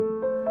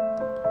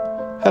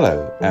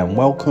Hello and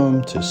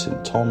welcome to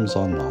St Thomas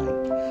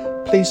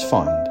Online. Please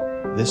find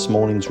this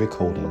morning's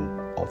recording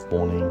of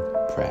morning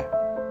prayer.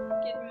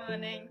 Good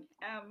morning.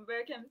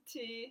 Welcome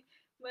to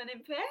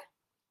morning prayer.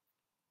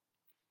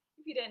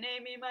 If you don't know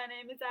me, my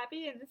name is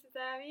Abby and this is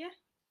Aria. I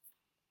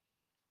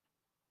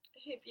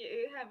hope you're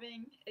all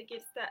having a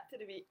good start to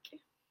the week.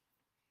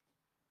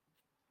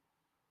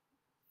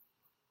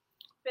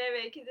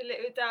 Berwick is a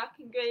little dark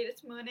and grey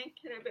this morning,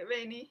 a little bit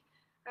rainy,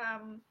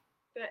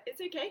 but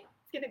it's okay.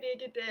 It's going to be a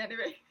good day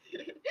anyway.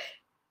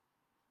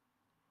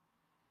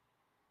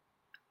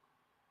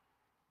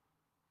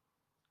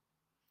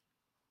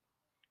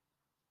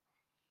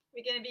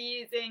 We're going to be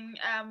using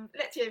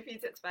Lectio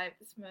Ephesians 5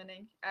 this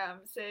morning.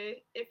 So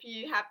if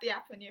you have the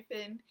app on your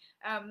phone,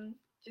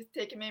 just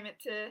take a moment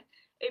to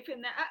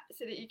open that app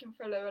so that you can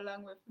follow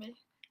along with me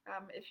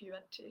if you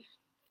want to.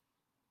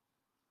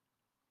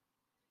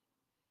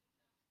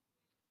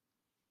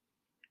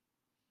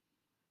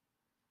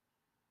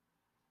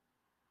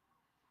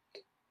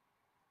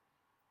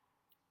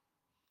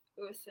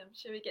 Awesome.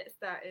 Shall we get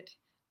started?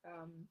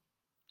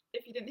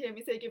 If you didn't hear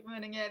me say good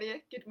morning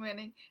earlier, good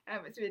morning.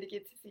 It's really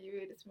good to see you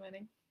all this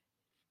morning.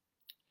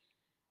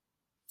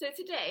 So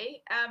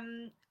today,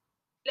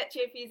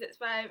 Lectio Ephesians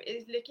 5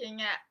 is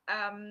looking at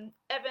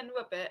Evan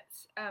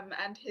Roberts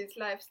and his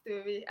life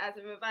story as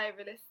a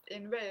revivalist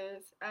in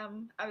Wales.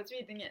 I was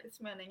reading it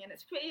this morning and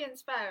it's pretty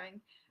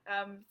inspiring.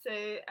 So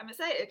I'm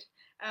excited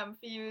for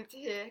you to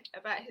hear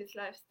about his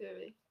life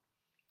story.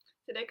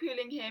 So they're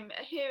calling him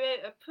a hero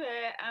of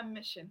prayer and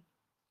mission.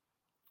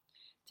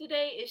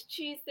 Today is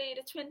Tuesday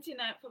the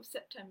 29th of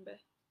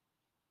September,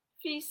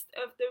 feast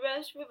of the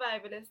Welsh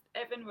revivalist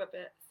Evan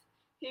Roberts,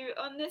 who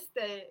on this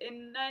day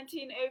in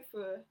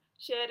 1904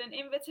 shared an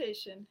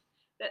invitation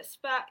that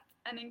sparked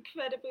an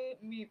incredible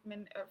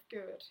movement of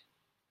good.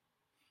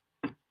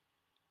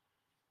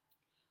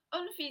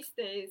 On feast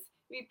days,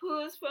 we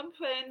pause from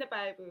praying the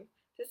Bible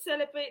to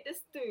celebrate the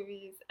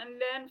stories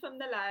and learn from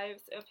the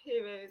lives of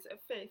heroes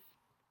of faith,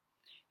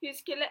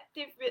 whose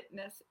collective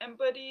witness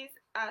embodies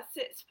our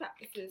 6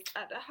 practices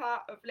at the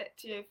heart of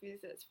Lectio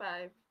Ephesians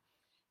 5.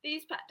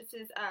 These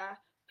practices are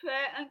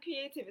prayer and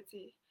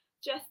creativity,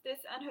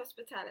 justice and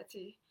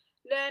hospitality,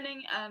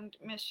 learning and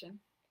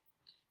mission.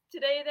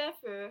 Today,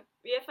 therefore,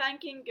 we are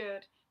thanking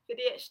God for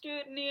the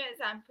extraordinary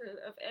example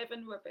of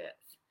Evan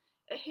Roberts,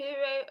 a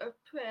hero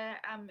of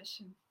prayer and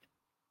mission.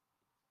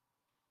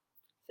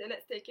 So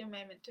let's take a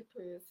moment to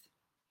pause.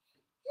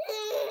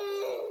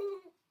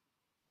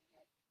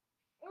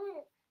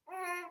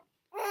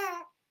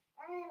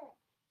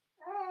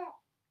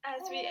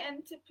 As we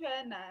enter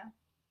prayer now,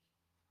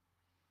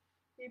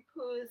 we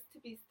pause to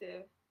be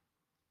still,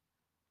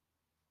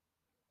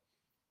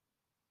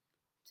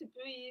 to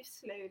breathe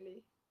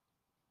slowly,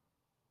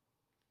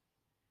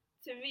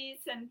 to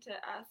recenter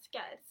our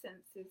scattered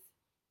senses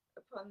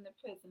upon the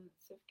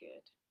presence of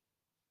God.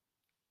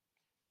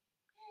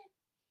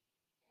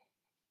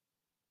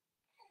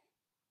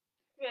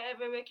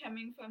 Wherever we're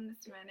coming from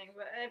this morning,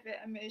 whatever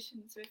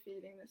emotions we're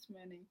feeling this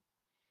morning,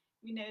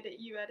 we know that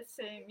you are the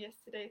same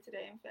yesterday,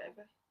 today and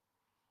forever.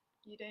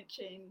 You don't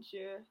change,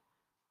 you're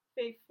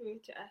faithful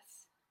to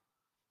us,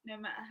 no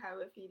matter how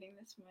we're feeling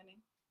this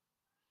morning.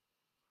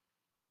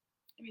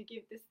 And we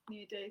give this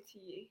new day to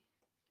you,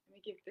 and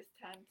we give this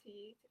time to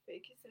you to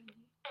focus on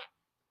you.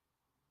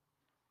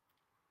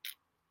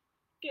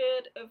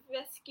 God of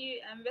rescue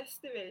and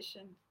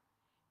restoration,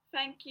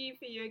 thank you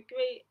for your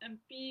great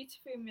and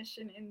beautiful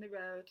mission in the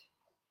world.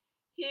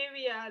 Here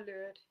we are,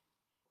 Lord.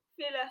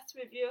 Fill us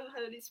with your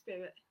Holy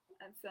Spirit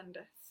and send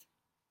us.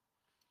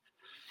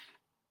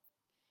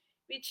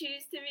 We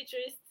choose to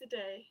rejoice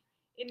today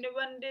in the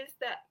wonders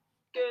that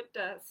God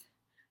does,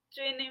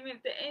 joining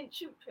with the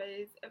ancient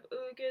praise of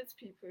all God's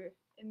people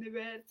in the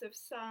words of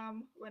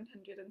Psalm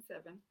 107.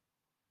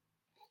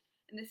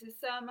 And this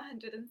is Psalm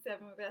 107,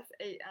 verse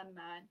 8 and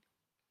 9.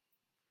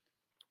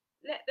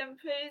 Let them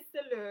praise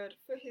the Lord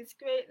for his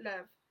great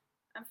love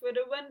and for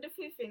the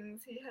wonderful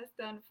things he has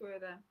done for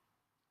them.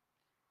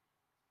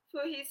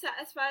 For he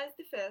satisfies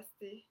the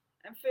thirsty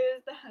and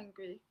fills the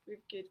hungry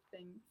with good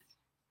things.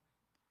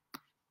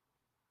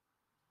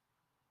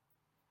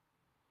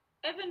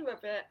 Evan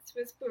Roberts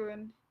was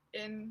born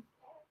in,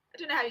 I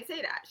don't know how you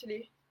say that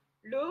actually,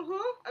 Loho?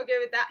 I'll go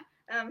with that.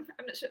 I'm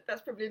not sure,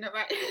 that's probably not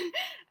right.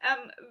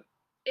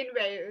 In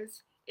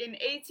Wales in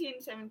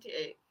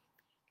 1878.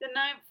 The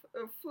ninth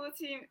of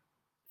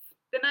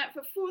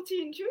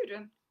 14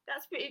 children.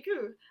 That's pretty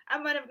cool.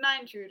 I'm one of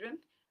 9 children,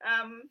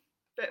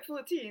 but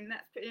 14,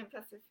 that's pretty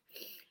impressive.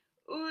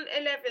 All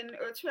 11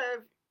 or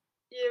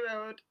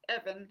 12-year-old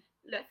Evan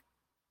left.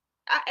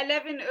 At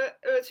 11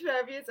 or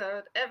 12 years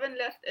old, Evan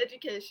left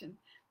education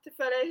to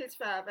follow his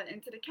father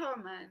into the coal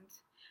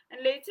mines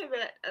and later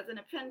worked as an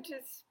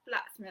apprentice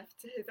blacksmith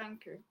to his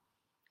uncle.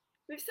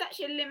 With such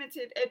a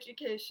limited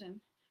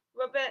education,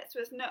 Roberts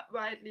was not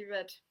widely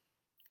read,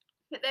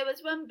 but there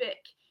was one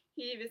book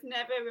he was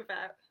never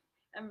without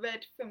and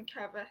read from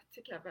cover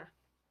to cover.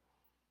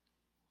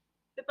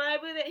 The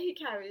Bible that he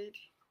carried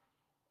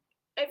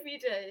every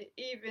day,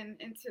 even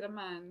into the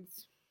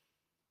mines.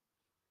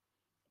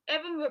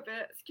 Evan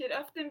Roberts could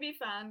often be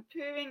found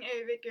poring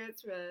over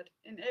God's word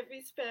in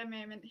every spare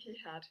moment he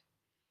had.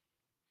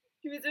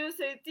 He was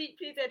also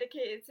deeply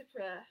dedicated to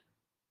prayer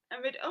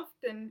and would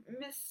often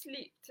miss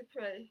sleep to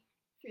pray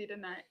through the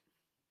night.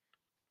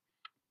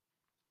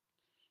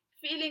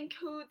 Feeling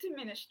called to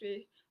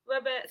ministry,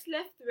 Roberts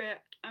left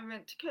work and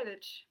went to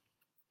college.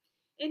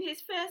 In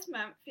his first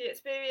month, he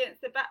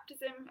experienced the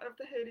baptism of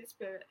the Holy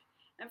Spirit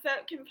and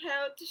felt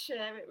compelled to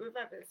share it with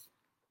others,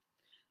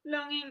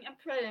 longing and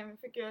praying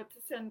for God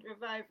to send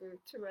revival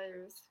to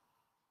Wales.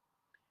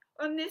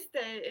 On this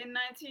day in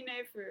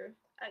 1904,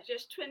 at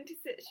just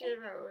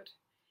 26-year-old,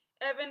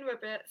 Evan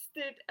Roberts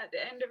stood at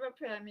the end of a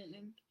prayer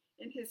meeting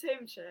in his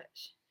home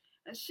church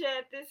and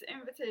shared this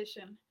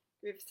invitation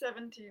with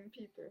 17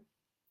 people.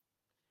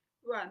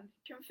 1.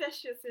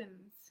 Confess your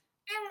sins.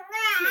 2.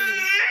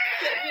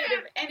 Get rid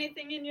of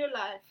anything in your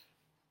life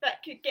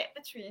that could get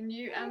between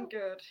you and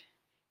God.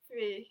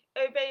 3.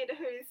 Obey the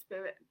Holy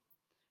Spirit.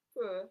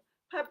 4.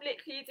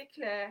 Publicly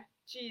declare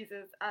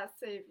Jesus as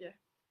Saviour.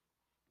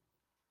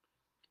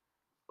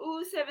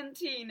 All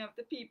 17 of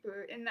the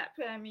people in that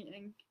prayer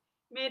meeting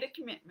made a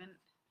commitment,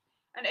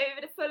 and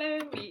over the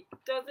following week,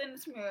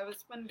 dozens more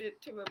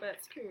responded to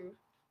Robert's call.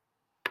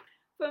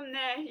 From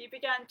there, he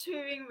began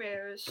touring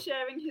Wales,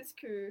 sharing his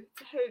call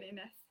to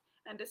holiness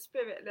and a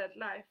spirit-led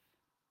life.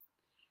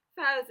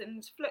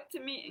 Thousands flocked to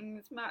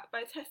meetings marked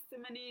by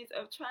testimonies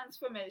of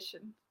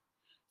transformation,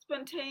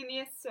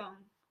 spontaneous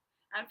song,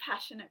 and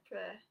passionate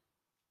prayer.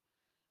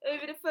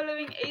 Over the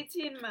following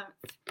 18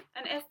 months,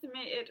 an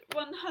estimated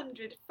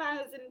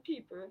 100,000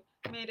 people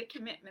made a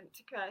commitment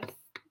to Christ.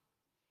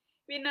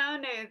 We now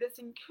know this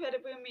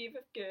incredible move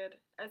of God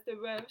as the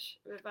Welsh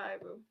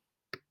Revival.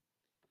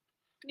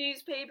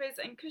 Newspapers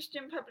and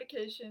Christian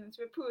publications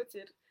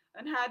reported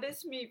on how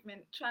this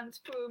movement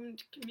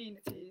transformed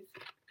communities.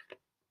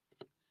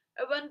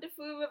 A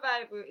wonderful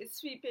revival is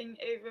sweeping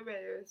over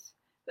Wales.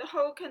 The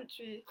whole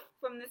country,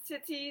 from the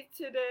city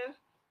to the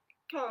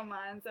coal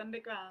mines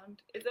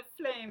underground, is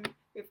aflame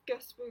with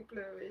gospel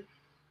glory.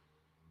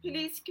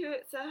 Police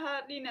courts are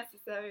hardly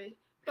necessary,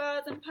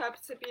 bars and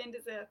pubs are being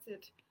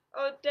deserted,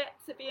 old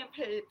debts are being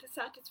paid to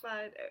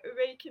satisfy the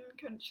awakened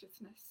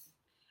consciousness,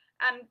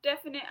 and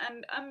definite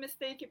and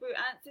unmistakable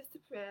answers to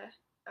prayer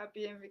are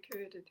being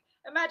recorded.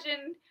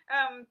 Imagine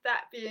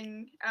that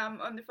being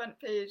on the front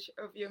page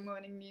of your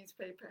morning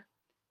newspaper.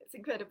 It's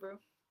incredible.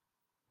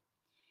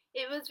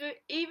 It was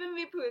even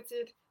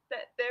reported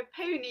that the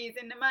ponies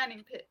in the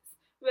mining pits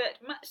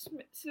worked much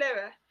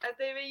slower as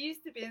they were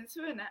used to being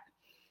sworn at.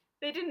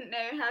 They didn't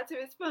know how to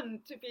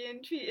respond to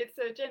being treated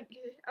so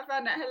gently. I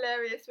found that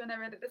hilarious when I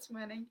read it this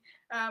morning.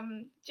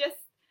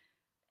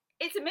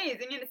 It's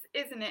amazing,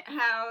 isn't it,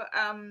 how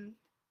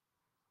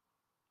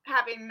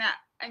having that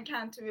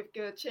encounter with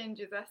God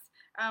changes us,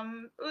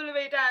 all the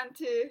way down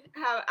to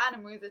how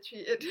animals are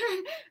treated.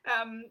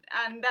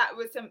 And that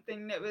was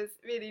something that was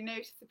really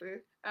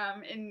noticeable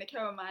in the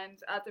coal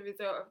mines as a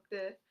result of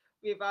the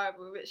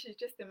revival, which is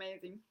just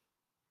amazing.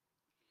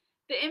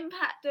 The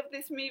impact of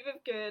this move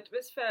of God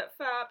was felt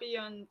far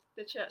beyond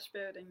the church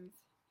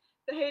buildings.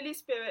 The Holy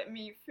Spirit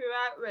moved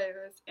throughout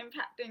Wales,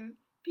 impacting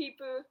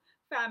people,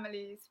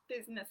 families,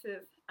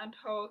 businesses, and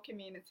whole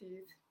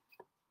communities.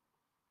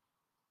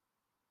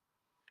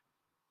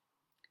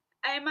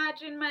 I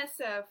imagine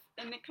myself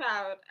in the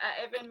crowd that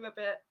Evan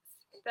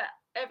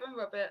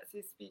Roberts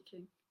is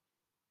speaking.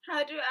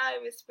 How do I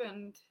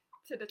respond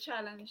to the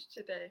challenge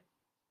today?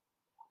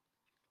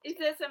 Is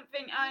there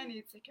something I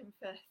need to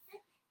confess?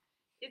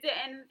 Is there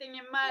anything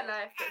in my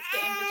life that's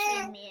getting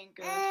between me and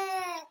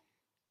God?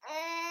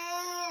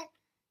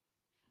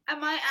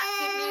 Am I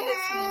actively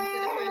listening to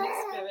the Holy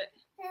Spirit,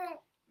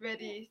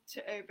 ready to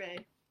obey?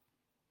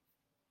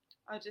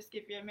 I'll just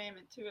give you a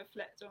moment to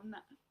reflect on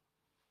that.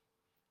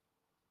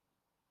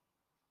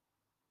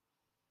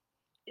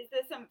 Is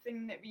there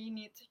something that we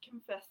need to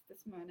confess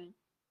this morning?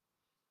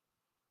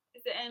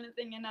 Is there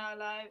anything in our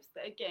lives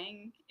that are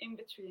getting in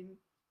between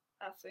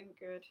us and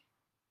God?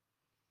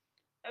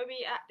 Are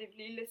we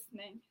actively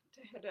listening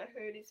to the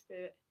Holy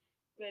Spirit,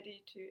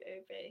 ready to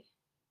obey?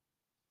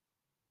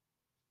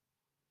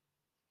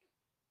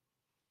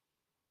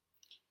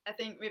 I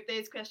think with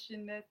those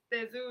questions,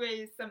 there's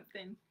always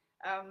something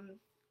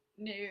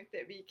new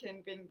that we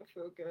can bring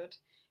before God.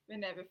 We're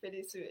never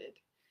fully sorted.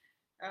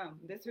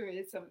 There's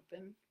always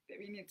something that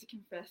we need to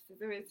confess.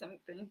 There's always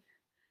something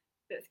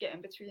that's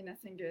getting between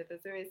us and God.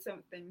 There's always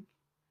something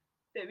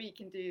that we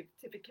can do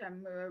to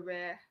become more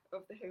aware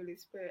of the Holy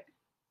Spirit.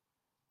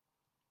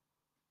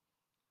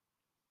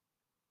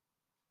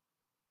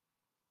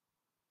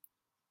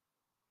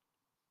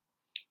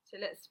 So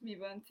let's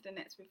move on to the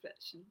next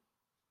reflection.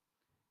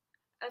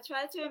 I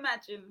try to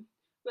imagine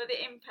what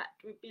the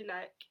impact would be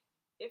like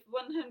if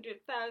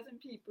 100,000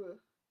 people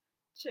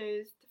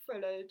chose to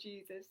follow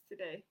Jesus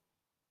today.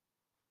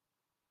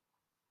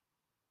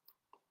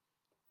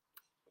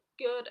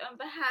 God, on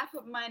behalf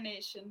of my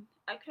nation,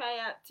 I cry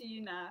out to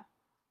you now.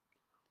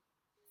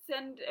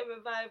 Send a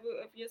revival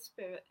of your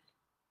Spirit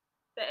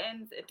that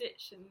ends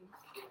addictions,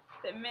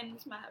 that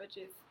mends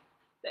marriages,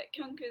 that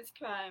conquers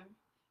crime,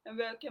 and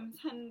welcomes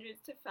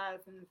hundreds of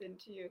thousands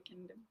into your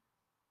kingdom.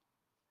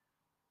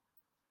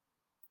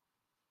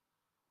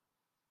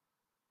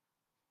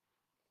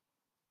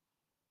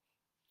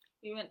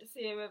 We want to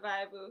see a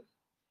revival,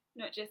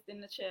 not just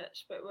in the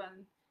church, but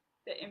one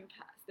that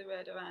impacts the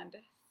world around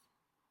us.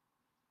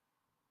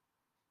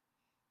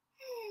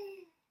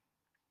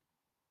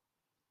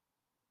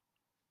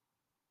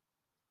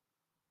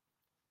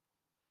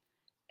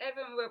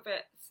 Evan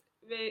Roberts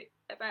wrote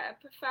about a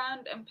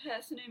profound and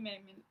personal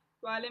moment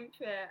while in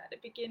prayer at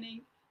the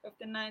beginning of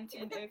the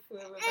 1904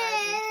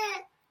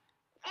 revival.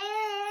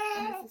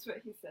 And this is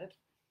what he said.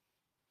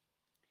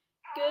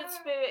 God's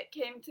Spirit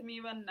came to me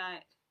one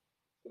night,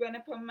 when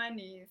upon my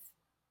knees,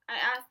 I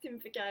asked him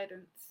for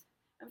guidance,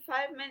 and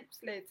 5 months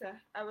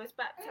later I was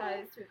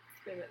baptized with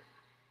the Spirit.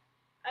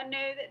 I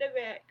know that the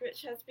work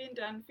which has been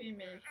done through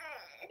me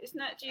is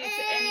not due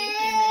to any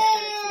human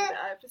ability that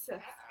I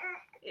possess.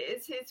 It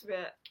is his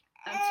work,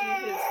 and to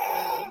his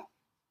glory.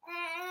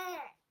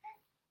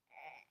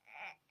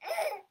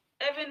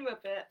 Evan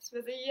Roberts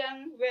was a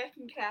young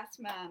working class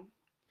man,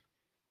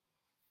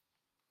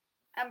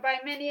 and by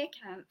many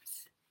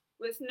accounts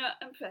was not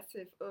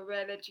impressive or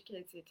well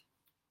educated.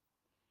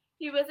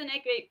 He wasn't a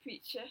great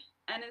preacher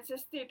and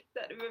insisted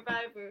that the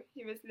revival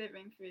he was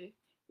living through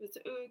was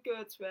all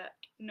God's work,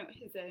 not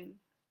his own.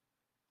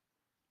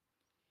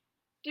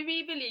 Do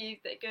we believe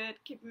that God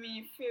could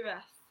move through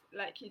us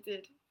like he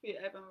did through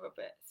Evan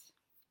Roberts?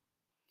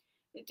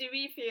 Or do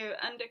we feel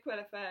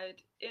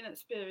underqualified,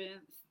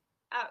 inexperienced,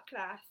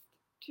 outclassed,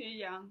 too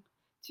young,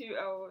 too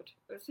old,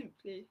 or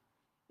simply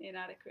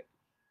inadequate?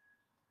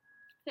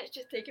 Let's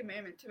just take a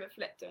moment to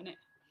reflect on it.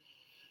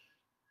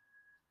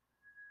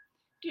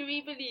 Do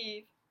we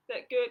believe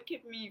that God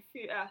could move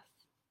through us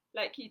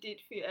like he did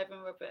through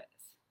Evan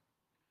Roberts?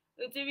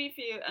 Or do we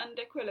feel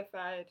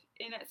underqualified,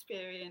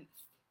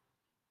 inexperienced,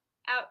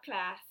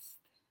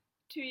 outclassed,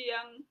 too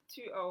young,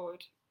 too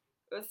old,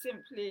 or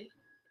simply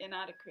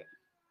inadequate?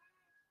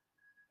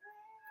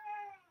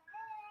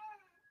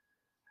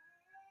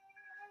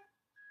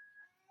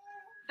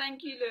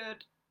 Thank you,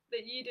 Lord,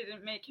 that you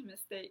didn't make a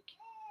mistake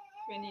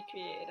when you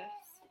created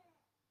us.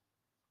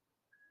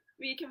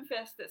 We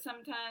confess that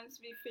sometimes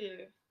we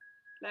feel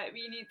like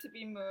we need to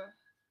be more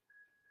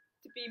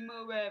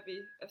worthy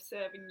of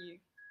serving you.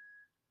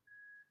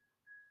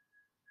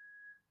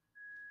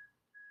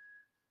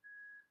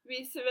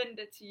 We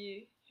surrender to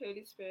you,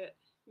 Holy Spirit.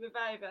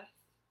 Revive us,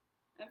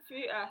 and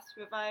through us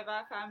revive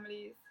our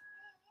families,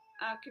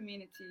 our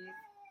communities,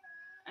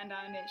 and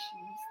our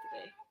nations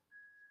today.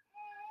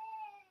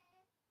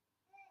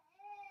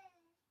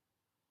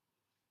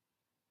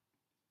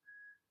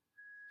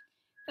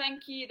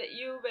 Thank you that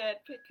your word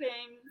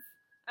proclaims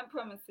and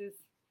promises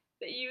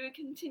that you will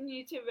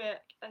continue to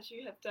work as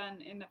you have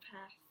done in the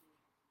past.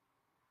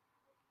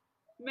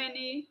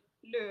 Many,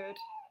 Lord,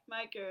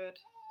 my God,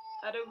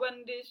 are the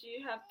wonders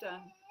you have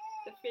done,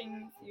 the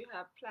things you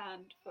have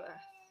planned for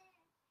us.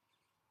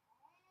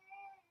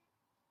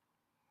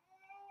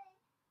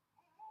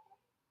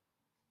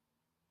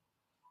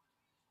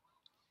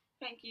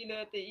 Thank you,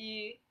 Lord, that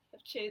you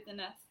have chosen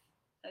us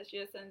as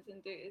your sons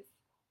and daughters,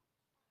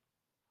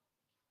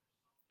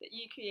 that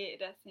you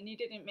created us and you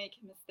didn't make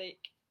a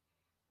mistake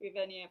with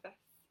any of us.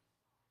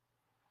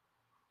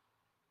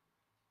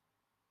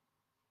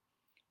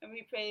 And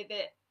we pray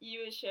that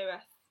you will show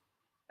us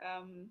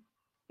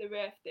the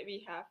worth that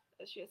we have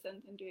as your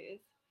sons and daughters,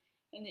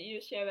 and that you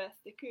will show us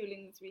the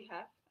callings we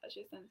have as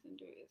your sons and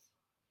daughters,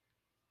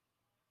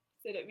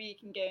 so that we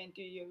can go and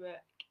do your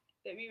work,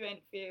 that we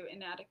won't feel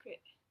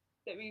inadequate,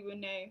 that we will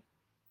know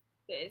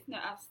that it's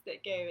not us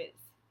that go,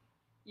 it's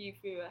you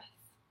through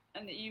us,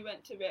 and that you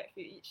want to work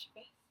through each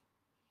of us.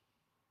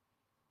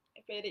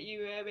 I pray that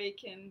you will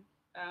awaken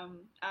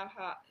our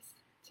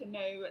hearts to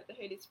know what the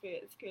Holy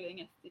Spirit is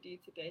calling us to do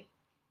today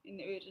in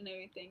the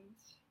ordinary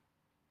things.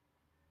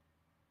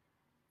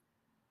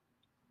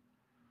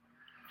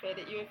 I pray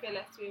that you will fill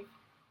us with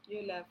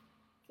your love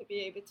to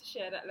be able to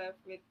share that love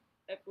with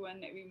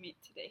everyone that we meet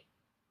today.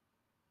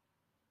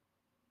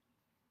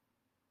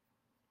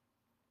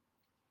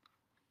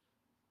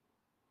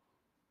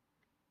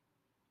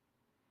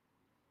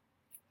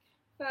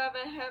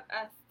 Father, help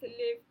us to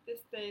live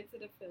this day to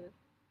the full,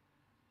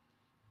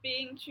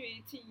 being true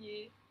to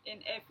you in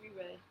every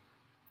way.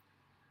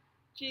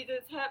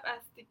 Jesus, help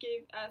us to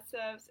give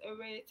ourselves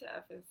away to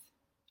others,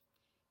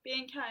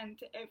 being kind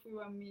to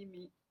everyone we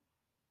meet.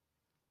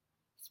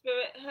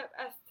 Spirit, help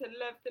us to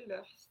love the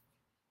lost,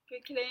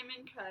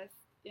 proclaiming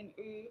Christ in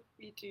all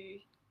we do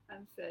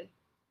and say.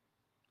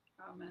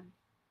 Amen.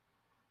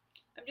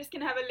 I'm just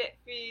going to have a look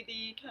through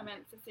the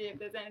comments to see if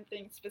there's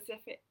anything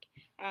specific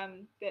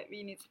that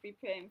we need to be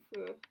praying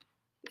for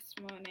this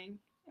morning.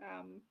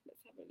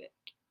 Let's have a look.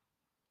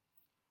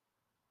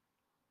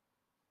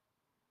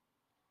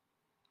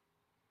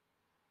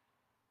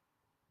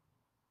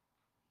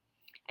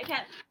 I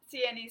can't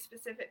see any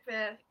specific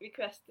prayer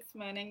requests this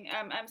morning.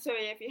 I'm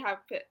sorry if you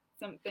have put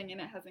something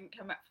and it hasn't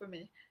come up for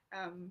me.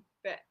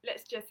 But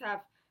let's just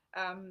have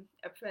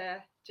a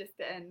prayer just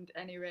to end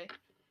anyway.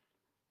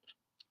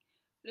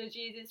 Lord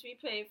Jesus, we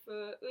pray for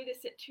all the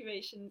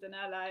situations in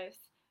our lives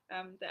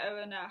that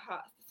are on our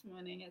hearts this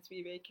morning as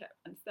we wake up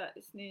and start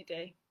this new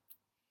day.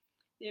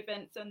 The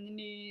events on the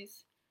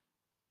news,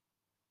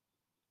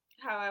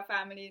 how our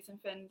families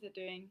and friends are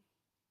doing.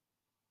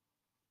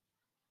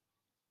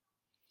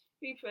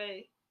 We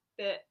pray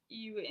that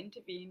you will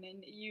intervene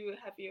and you will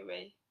have your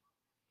way.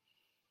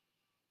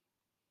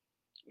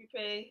 We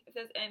pray if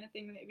there's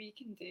anything that we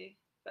can do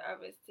for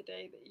others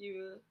today, that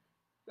you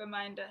will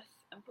remind us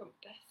and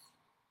prompt us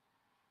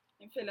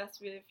and fill us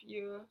with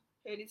your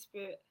Holy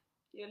Spirit,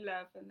 your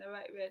love, and the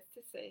right words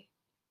to say.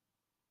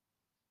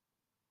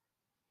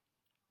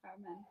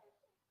 Amen.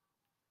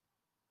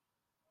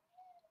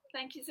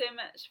 Thank you so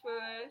much for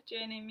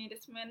joining me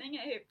this morning.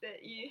 I hope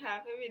that you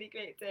have a really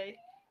great day.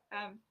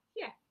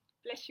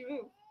 Bless you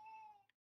all.